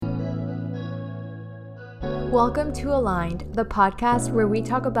Welcome to Aligned, the podcast where we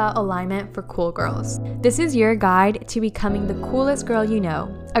talk about alignment for cool girls. This is your guide to becoming the coolest girl you know,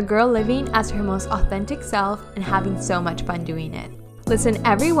 a girl living as her most authentic self and having so much fun doing it. Listen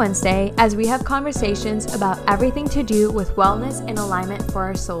every Wednesday as we have conversations about everything to do with wellness and alignment for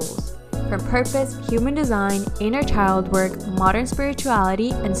our souls. From purpose, human design, inner child work, modern spirituality,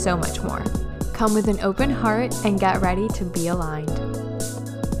 and so much more. Come with an open heart and get ready to be aligned.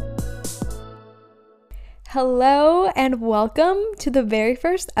 Hello and welcome to the very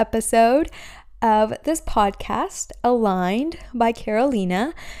first episode of this podcast, Aligned by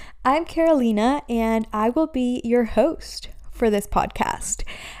Carolina. I'm Carolina and I will be your host for this podcast.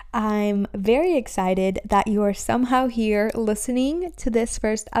 I'm very excited that you are somehow here listening to this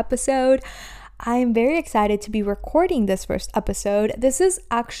first episode. I'm very excited to be recording this first episode. This is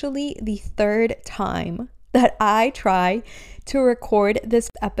actually the third time that I try to record this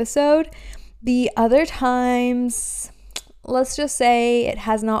episode. The other times, let's just say it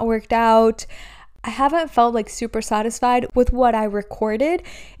has not worked out. I haven't felt like super satisfied with what I recorded.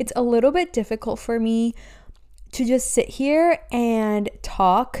 It's a little bit difficult for me to just sit here and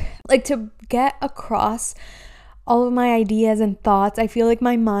talk, like to get across all of my ideas and thoughts. I feel like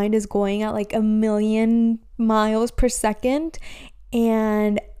my mind is going at like 1,000,000 miles per second,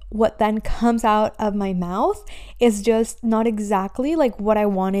 and what then comes out of my mouth is just not exactly like what I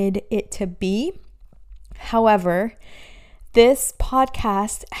wanted it to be. However, this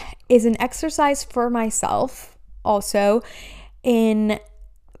podcast is an exercise for myself also in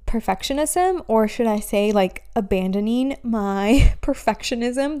perfectionism, or should I say like abandoning my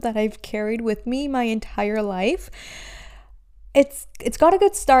perfectionism that I've carried with me my entire life. It's got a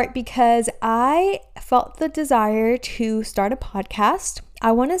good start because I felt the desire to start a podcast,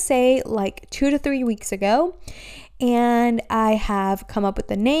 I want to say like 2 to 3 weeks ago, and I have come up with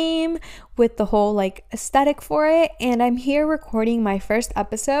the name, with the whole like aesthetic for it, and I'm here recording my first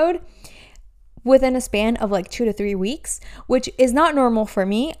episode within a span of like 2 to 3 weeks, which is not normal for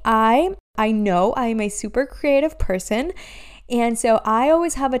me. I know I am a super creative person, and so I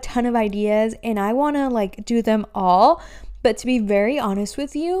always have a ton of ideas and I want to like do them all. But to be very honest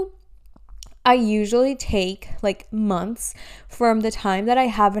with you, I usually take like months from the time that I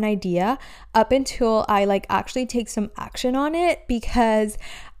have an idea up until I like actually take some action on it, because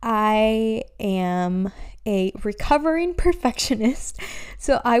I am a recovering perfectionist.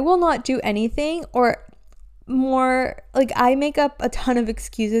 So I will not do anything, or more like I make up a ton of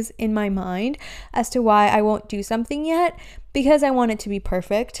excuses in my mind as to why I won't do something yet, because I want it to be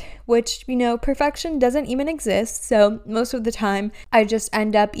perfect, which, you know, perfection doesn't even exist. So most of the time I just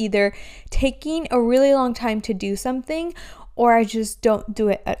end up either taking a really long time to do something, or I just don't do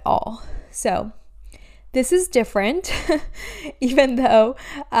it at all. So this is different, even though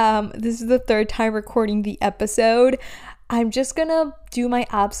this is the third time recording the episode. I'm just gonna do my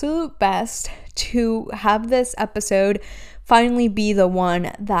absolute best to have this episode finally be the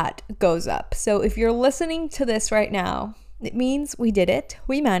one that goes up. So if you're listening to this right now, it means we did it.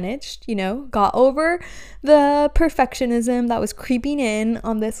 We managed, got over the perfectionism that was creeping in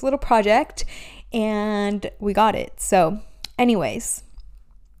on this little project, and we got it. So anyways,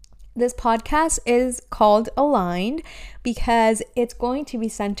 this podcast is called Aligned because it's going to be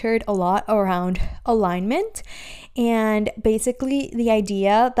centered a lot around alignment, and basically the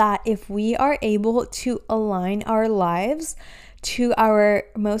idea that if we are able to align our lives to our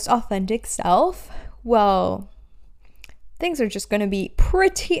most authentic self, well, things are just going to be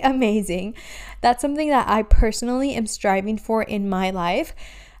pretty amazing. That's something that I personally am striving for in my life.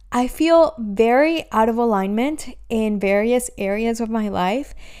 I feel very out of alignment in various areas of my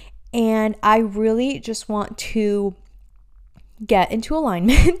life, and I really just want to get into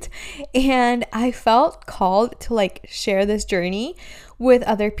alignment. And I felt called to like share this journey with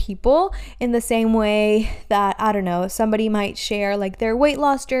other people in the same way that, I don't know, somebody might share like their weight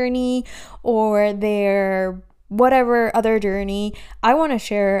loss journey or their whatever other journey. I want to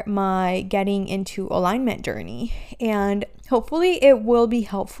share my getting into alignment journey, and hopefully it will be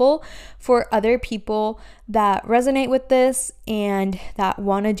helpful for other people that resonate with this and that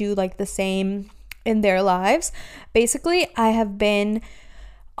want to do like the same in their lives. Basically, I have been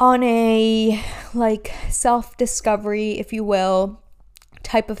on a like self-discovery, if you will,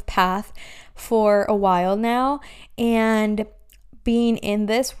 type of path for a while now, and being in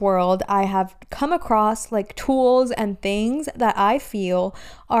this world, I have come across like tools and things that I feel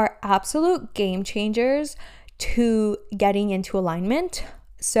are absolute game changers to getting into alignment.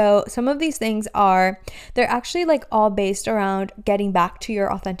 So some of these things they're actually like all based around getting back to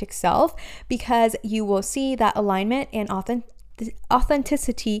your authentic self, because you will see that alignment and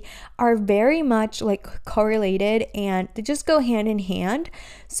authenticity are very much like correlated, and they just go hand in hand.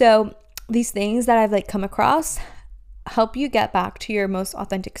 So these things that I've like come across help you get back to your most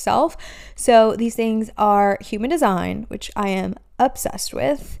authentic self. So these things are human design, which I am obsessed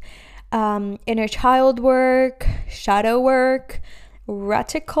with, inner child work, shadow work,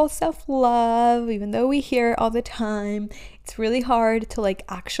 radical self-love, even though we hear it all the time, it's really hard to like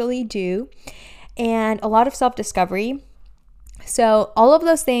actually do, and a lot of self-discovery. So all of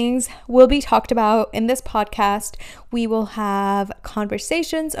those things will be talked about in this podcast. We will have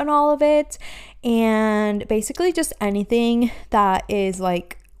conversations on all of it, and basically just anything that is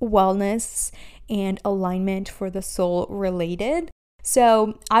like wellness and alignment for the soul related.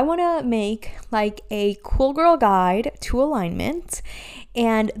 So I want to make like a cool girl guide to alignment,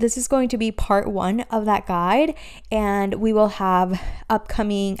 and this is going to be part 1 of that guide, and we will have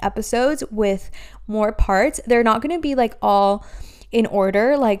upcoming episodes with more parts. They're not going to be like all in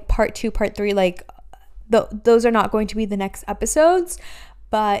order, like part 2, part 3, like those are not going to be the next episodes,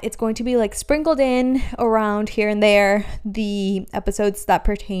 but it's going to be like sprinkled in around here and there, the episodes that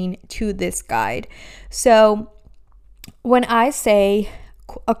pertain to this guide. So when I say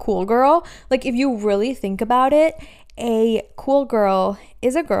a cool girl, like if you really think about it, a cool girl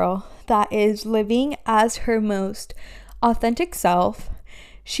is a girl that is living as her most authentic self.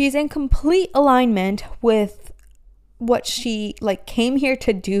 She's in complete alignment with what she like came here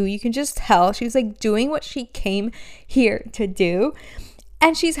to do. You can just tell she's like doing what she came here to do.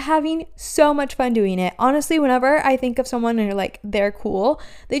 And she's having so much fun doing it. Honestly, whenever I think of someone and they're cool,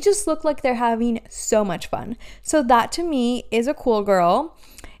 they just look like they're having so much fun. So that to me is a cool girl.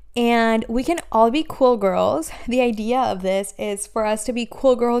 And we can all be cool girls. The idea of this is for us to be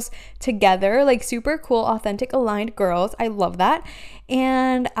cool girls together, like super cool, authentic, aligned girls. I love that.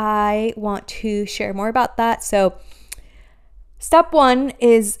 And I want to share more about that. So step 1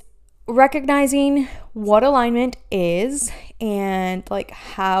 is recognizing what alignment is and like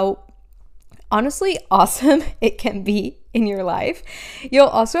how honestly awesome it can be in your life. You'll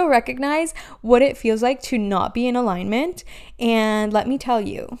also recognize what it feels like to not be in alignment, and let me tell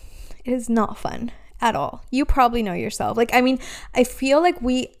you, it is not fun at all. You probably know yourself. I feel like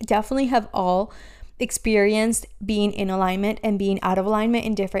we definitely have all experienced being in alignment and being out of alignment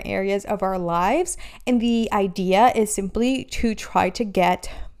in different areas of our lives, and the idea is simply to try to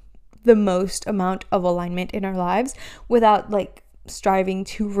get the most amount of alignment in our lives without like striving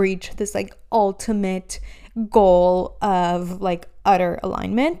to reach this like ultimate goal of like utter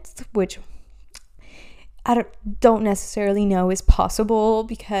alignment, which I don't necessarily know is possible,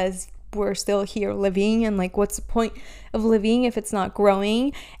 because we're still here living, and like what's the point of living if it's not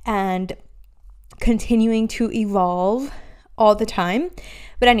growing and continuing to evolve all the time.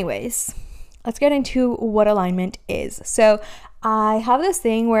 But anyways, let's get into what alignment is. So I have this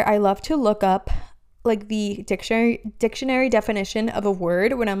thing where I love to look up like the dictionary definition of a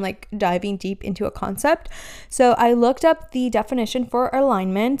word when I'm like diving deep into a concept. So I looked up the definition for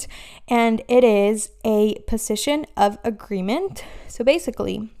alignment, and it is a position of agreement. So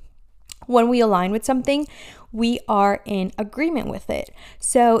basically, when we align with something, we are in agreement with it.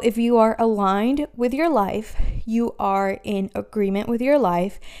 So if you are aligned with your life, you are in agreement with your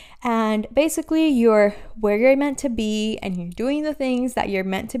life, and basically you're where you're meant to be and you're doing the things that you're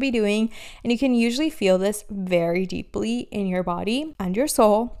meant to be doing. And you can usually feel this very deeply in your body and your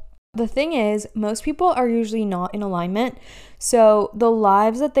soul. The thing is, most people are usually not in alignment. So the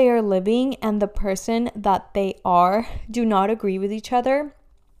lives that they are living and the person that they are do not agree with each other,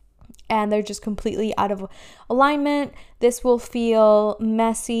 and they're just completely out of alignment. This will feel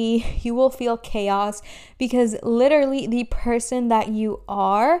messy. You will feel chaos, because literally the person that you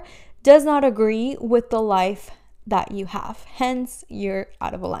are does not agree with the life that you have. Hence, you're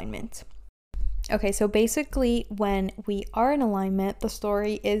out of alignment. Okay, so basically when we are in alignment, the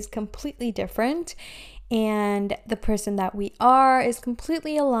story is completely different, and the person that we are is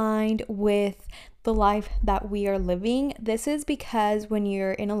completely aligned with the life that we are living. This is because when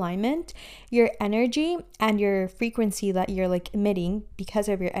you're in alignment, your energy and your frequency that you're like emitting because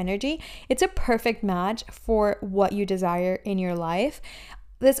of your energy, it's a perfect match for what you desire in your life.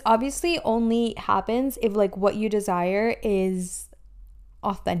 This obviously only happens if like what you desire is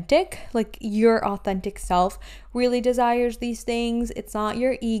authentic, like your authentic self really desires these things. It's not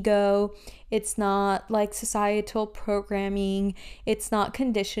your ego, it's not like societal programming, it's not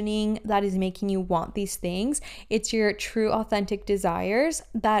conditioning that is making you want these things. It's your true authentic desires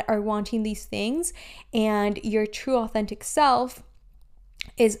that are wanting these things, and your true authentic self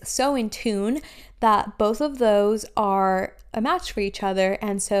is so in tune that both of those are a match for each other.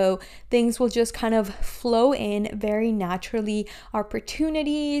 And so things will just kind of flow in very naturally.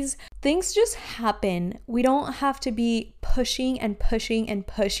 Opportunities, things just happen. We don't have to be pushing and pushing and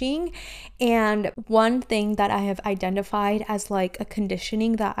pushing. And one thing that I have identified as like a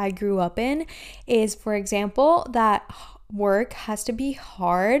conditioning that I grew up in is, for example, that work has to be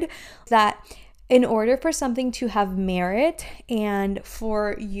hard, that in order for something to have merit and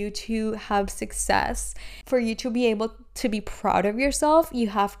for you to have success, for you to be able to be proud of yourself, you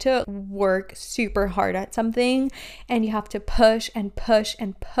have to work super hard at something, and you have to push and push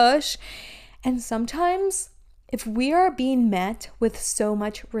and push. And sometimes if we are being met with so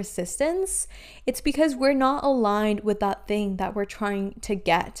much resistance, it's because we're not aligned with that thing that we're trying to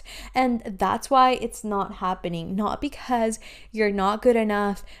get. And that's why it's not happening. Not because you're not good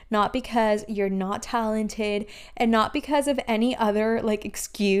enough, not because you're not talented, and not because of any other like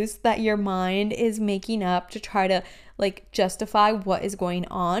excuse that your mind is making up to try to like justify what is going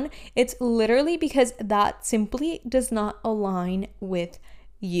on. It's literally because that simply does not align with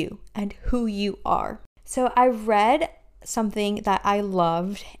you and who you are. So I read something that I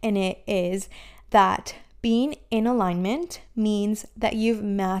loved, and it is that being in alignment means that you've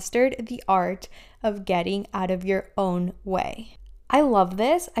mastered the art of getting out of your own way. I love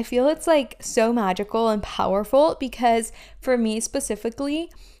this. I feel it's like so magical and powerful because for me specifically,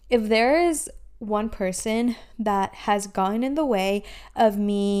 if there is one person that has gotten in the way of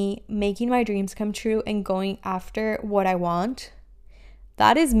me making my dreams come true and going after what I want,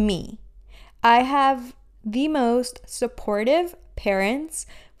 that is me. I have the most supportive parents,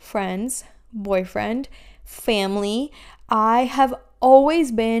 friends, boyfriend, family. I have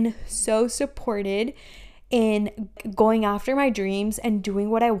always been so supported in going after my dreams and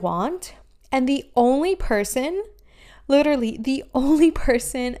doing what I want. And the only person, literally the only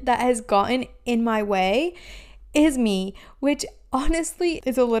person that has gotten in my way is me, which honestly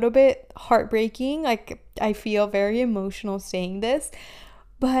is a little bit heartbreaking. Like, I feel very emotional saying this,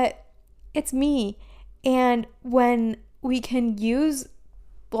 but it's me. And when we can use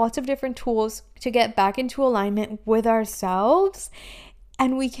lots of different tools to get back into alignment with ourselves,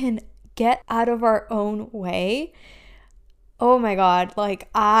 and we can get out of our own way, oh my God, like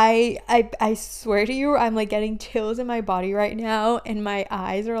I swear to you, I'm like getting chills in my body right now, and my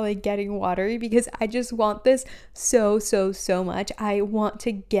eyes are like getting watery because I just want this so much. I want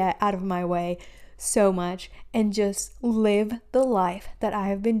to get out of my way so much and just live the life that I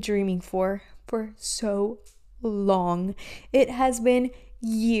have been dreaming for so long. It has been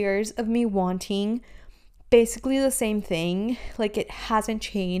years of me wanting basically the same thing. Like, it hasn't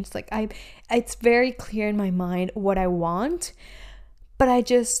changed. Like, it's very clear in my mind what I want, but I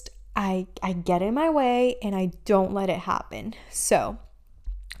get in my way and I don't let it happen. So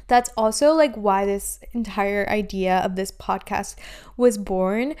that's also like why this entire idea of this podcast was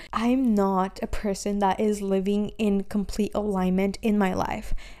born. I'm not a person that is living in complete alignment in my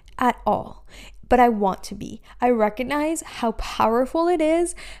life at all, but I want to be. I recognize how powerful it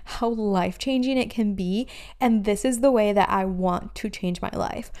is, how life-changing it can be, and this is the way that I want to change my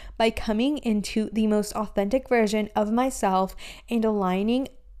life, by coming into the most authentic version of myself and aligning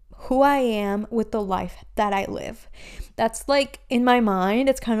who I am with the life that I live. That's like, in my mind,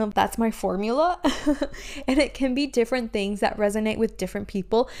 it's kind of, that's my formula. And it can be different things that resonate with different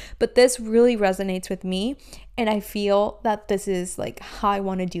people, but this really resonates with me. And I feel that this is like how I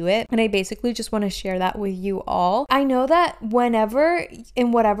want to do it. And I basically just want to share that with you all. I know that whenever,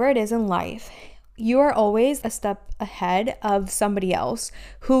 in whatever it is in life, you are always a step ahead of somebody else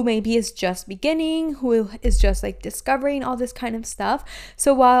who maybe is just beginning, who is just like discovering all this kind of stuff.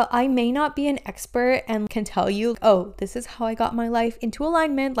 So while I may not be an expert and can tell you, oh, this is how I got my life into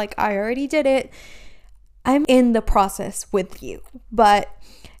alignment, like I already did it, I'm in the process with you. But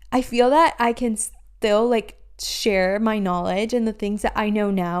I feel that I can still like share my knowledge and the things that I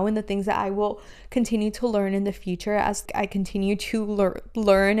know now and the things that I will continue to learn in the future as I continue to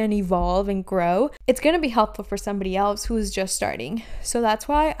learn and evolve and grow. It's going to be helpful for somebody else who is just starting. So that's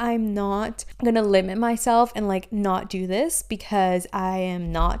why I'm not going to limit myself and like not do this, because I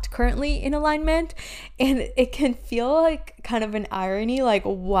am not currently in alignment. And it can feel like kind of an irony, like,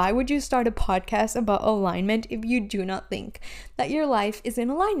 why would you start a podcast about alignment if you do not think that your life is in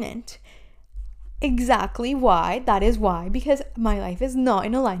alignment? Exactly why. That is why, because my life is not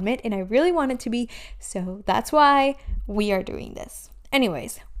in alignment and I really want it to be. So that's why we are doing this.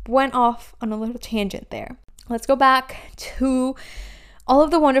 Anyways, went off on a little tangent there. Let's go back to all of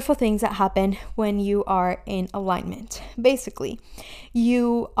the wonderful things that happen when you are in alignment. Basically,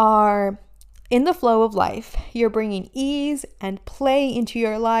 you are in the flow of life. You're bringing ease and play into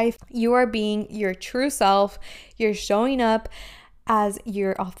your life. You are being your true self. You're showing up as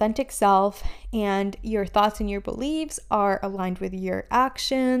your authentic self, and your thoughts and your beliefs are aligned with your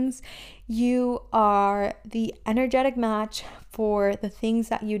actions. You are the energetic match for the things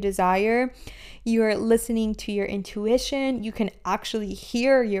that you desire. You're listening to your intuition. You can actually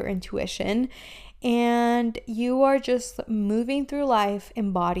hear your intuition, and you are just moving through life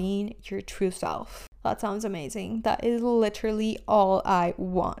embodying your true self. That sounds amazing. That is literally all I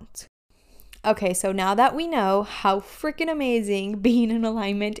want. Okay, so now that we know how freaking amazing being in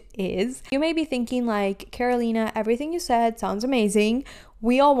alignment is, you may be thinking like, Carolina, everything you said sounds amazing.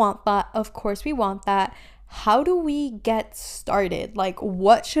 We all want that. Of course we want that. How do we get started? Like,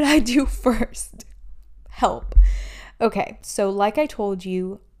 what should I do first? Help. Okay, so like I told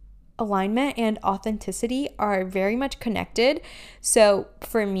you, alignment and authenticity are very much connected. So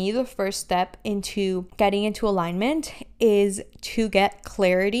for me, the first step into getting into alignment is to get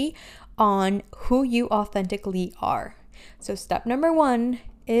clarity on who you authentically are. So step number 1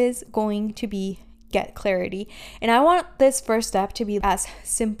 is going to be get clarity. And I want this first step to be as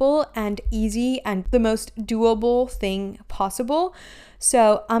simple and easy and the most doable thing possible.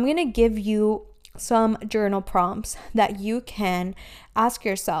 So I'm going to give you some journal prompts that you can ask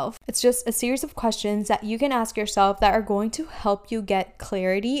yourself. It's just a series of questions that you can ask yourself that are going to help you get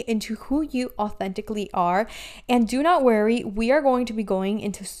clarity into who you authentically are. And do not worry, we are going to be going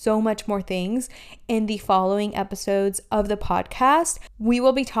into so much more things in the following episodes of the podcast. We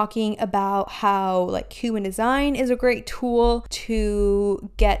will be talking about how like human design is a great tool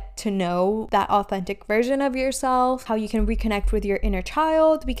to get to know that authentic version of yourself, how you can reconnect with your inner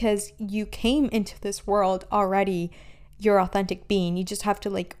child because you came into this world already your authentic being. You just have to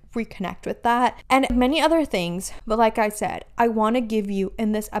like reconnect with that and many other things. But like I said, I want to give you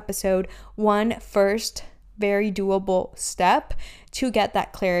in this episode one first very doable step to get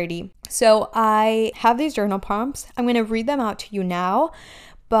that clarity. So I have these journal prompts. I'm going to read them out to you now,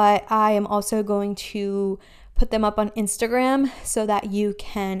 but I am also going to put them up on Instagram so that you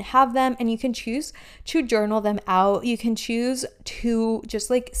can have them and you can choose to journal them out. You can choose to just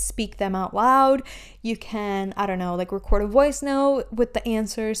like speak them out loud. You can, I don't know, like record a voice note with the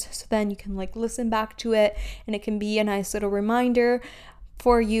answers so then you can like listen back to it and it can be a nice little reminder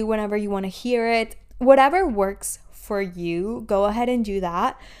for you whenever you want to hear it. Whatever works for you, go ahead and do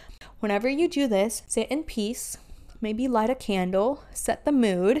that. Whenever you do this, sit in peace, maybe light a candle, set the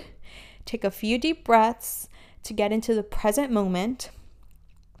mood, take a few deep breaths to get into the present moment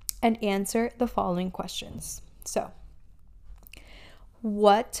and answer the following questions. So,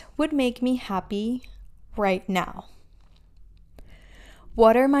 what would make me happy right now?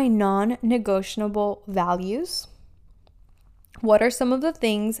 What are my non-negotiable values? What are some of the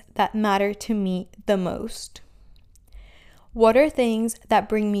things that matter to me the most? What are things that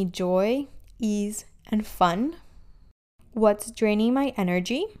bring me joy, ease, and fun? What's draining my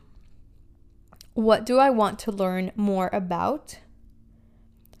energy? What do I want to learn more about?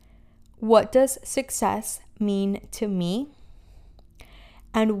 What does success mean to me?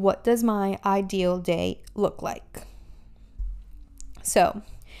 And what does my ideal day look like? So,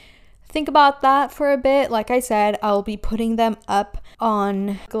 think about that for a bit. Like I said, I'll be putting them up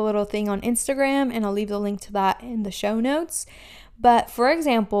on a little thing on Instagram and I'll leave the link to that in the show notes. But for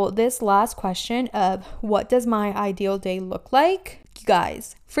example, this last question of what does my ideal day look like? You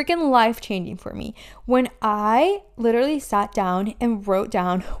guys, freaking life-changing for me. When I literally sat down and wrote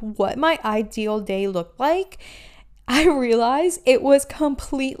down what my ideal day looked like, I realized it was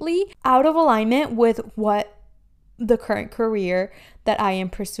completely out of alignment with what the current career that I am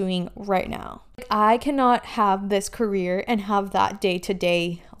pursuing right now. I cannot have this career and have that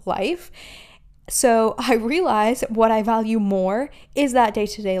day-to-day life. So I realized what I value more is that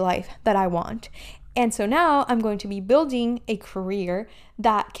day-to-day life that I want. And so now I'm going to be building a career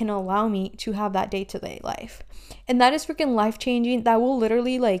that can allow me to have that day-to-day life. And that is freaking life-changing. That will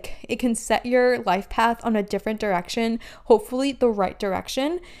literally it can set your life path on a different direction, hopefully the right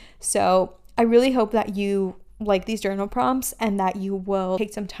direction. So I really hope that you like these journal prompts and that you will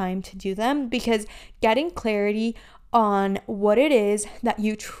take some time to do them, because getting clarity on what it is that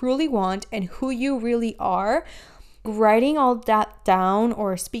you truly want and who you really are, writing all that down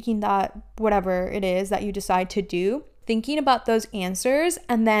or speaking that, whatever it is that you decide to do, thinking about those answers,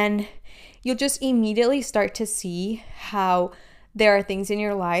 and then you'll just immediately start to see how there are things in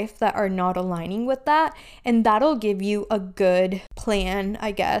your life that are not aligning with that, and that'll give you a good plan,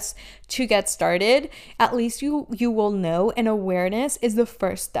 I guess, to get started. At least you will know, and awareness is the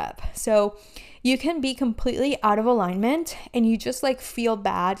first step. So You can be completely out of alignment and you just like feel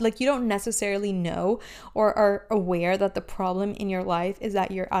bad. Like you don't necessarily know or are aware that the problem in your life is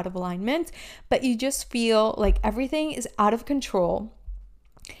that you're out of alignment, but you just feel like everything is out of control.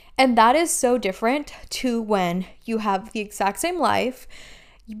 And that is so different to when you have the exact same life,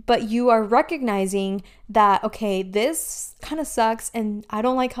 but you are recognizing that, okay, this kind of sucks and I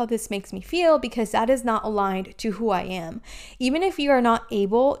don't like how this makes me feel because that is not aligned to who I am. Even if you are not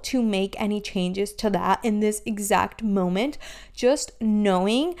able to make any changes to that in this exact moment, just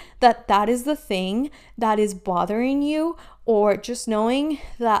knowing that that is the thing that is bothering you, or just knowing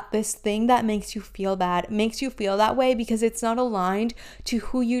that this thing that makes you feel bad makes you feel that way because it's not aligned to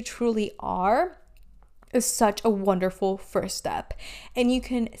who you truly are, is such a wonderful first step. And you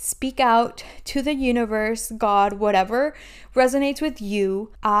can speak out to the universe, God, whatever resonates with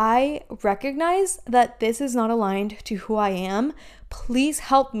you. I recognize that this is not aligned to who I am. Please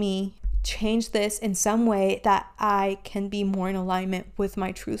help me change this in some way that I can be more in alignment with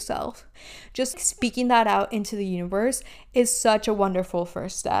my true self. Just speaking that out into the universe is such a wonderful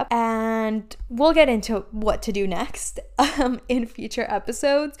first step. And we'll get into what to do next in future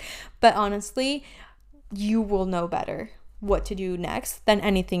episodes. But honestly, you will know better what to do next than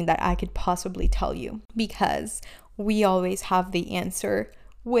anything that I could possibly tell you, because we always have the answer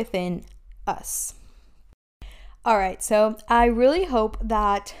within us. All right, so I really hope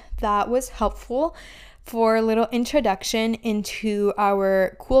that that was helpful for a little introduction into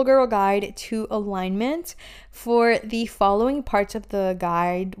our Cool Girl Guide to Alignment. For the following parts of the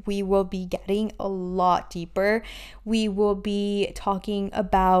guide, we will be getting a lot deeper. We will be talking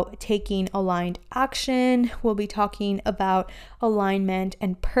about taking aligned action. We'll be talking about alignment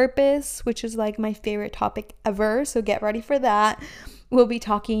and purpose, which is like my favorite topic ever, so get ready for that. We'll be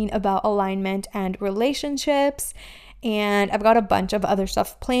talking about alignment and relationships. And I've got a bunch of other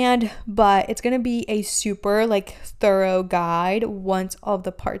stuff planned, but it's going to be a super like thorough guide once all of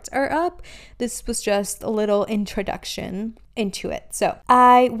the parts are up. This was just a little introduction into it. So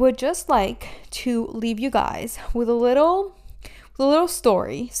I would just like to leave you guys with a little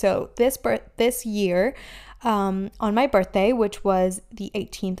story. So this year, on my birthday, which was the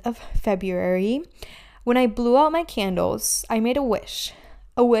 18th of February, when I blew out my candles, I made a wish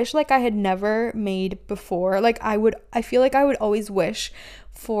like I had never made before. Like I feel like I would always wish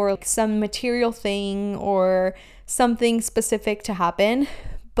for like some material thing or something specific to happen.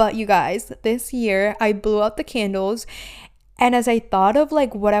 But you guys, this year I blew out the candles, and as I thought of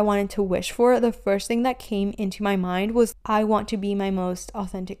like what I wanted to wish for, the first thing that came into my mind was I want to be my most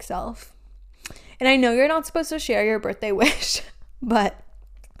authentic self. And I know you're not supposed to share your birthday wish, but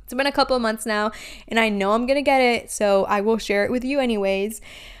it's been a couple of months now and I know I'm gonna get it, so I will share it with you anyways.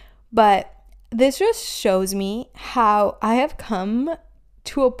 But this just shows me how I have come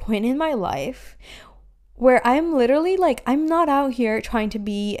to a point in my life where I'm literally like, I'm not out here trying to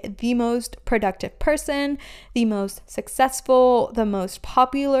be the most productive person, the most successful, the most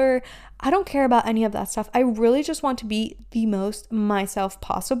popular. I don't care about any of that stuff. I really just want to be the most myself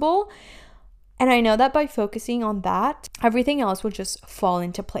possible. And I know that by focusing on that, everything else will just fall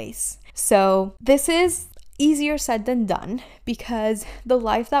into place. So this is easier said than done, because the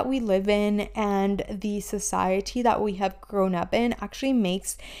life that we live in and the society that we have grown up in actually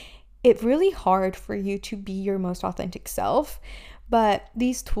makes it really hard for you to be your most authentic self. But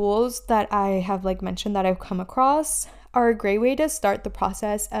these tools that I have like mentioned that I've come across are a great way to start the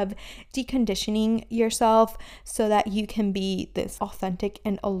process of deconditioning yourself so that you can be this authentic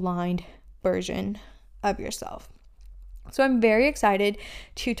and aligned version of yourself. So I'm very excited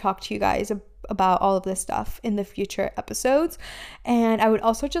to talk to you guys about all of this stuff in the future episodes. And I would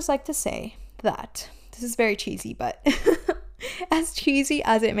also just like to say that this is very cheesy, but as cheesy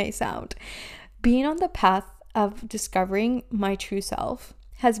as it may sound, being on the path of discovering my true self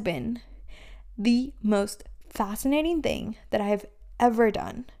has been the most fascinating thing that I have ever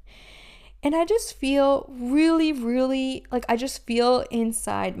done. And I just feel really, really, like I just feel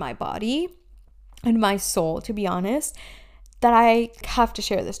inside my body and my soul, to be honest, that I have to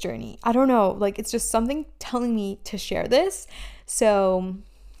share this journey. I don't know, like it's just something telling me to share this. So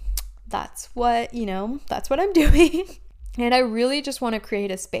that's what, that's what I'm doing. And I really just want to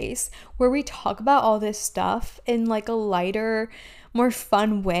create a space where we talk about all this stuff in like a lighter, more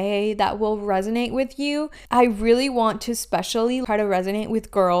fun way that will resonate with you. I really want to especially try to resonate with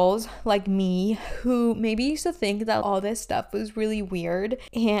girls like me who maybe used to think that all this stuff was really weird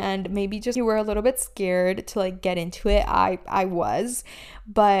and maybe just you were a little bit scared to like get into it. I was,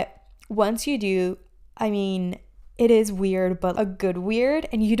 but once you do, I mean, it is weird, but a good weird,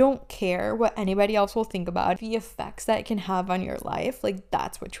 and you don't care what anybody else will think about the effects that it can have on your life. Like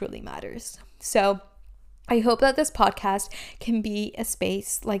that's what truly matters. So I hope that this podcast can be a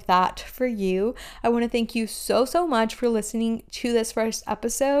space like that for you. I want to thank you so much for listening to this first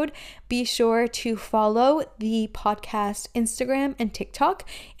episode. Be sure to follow the podcast Instagram and TikTok.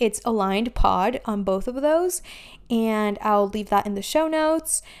 It's Aligned Pod on both of those, and I'll leave that in the show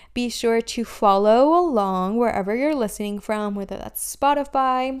notes. Be sure to follow along wherever you're listening from, whether that's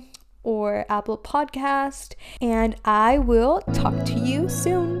Spotify or Apple Podcast, and I will talk to you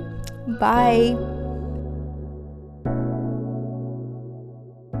soon. Bye.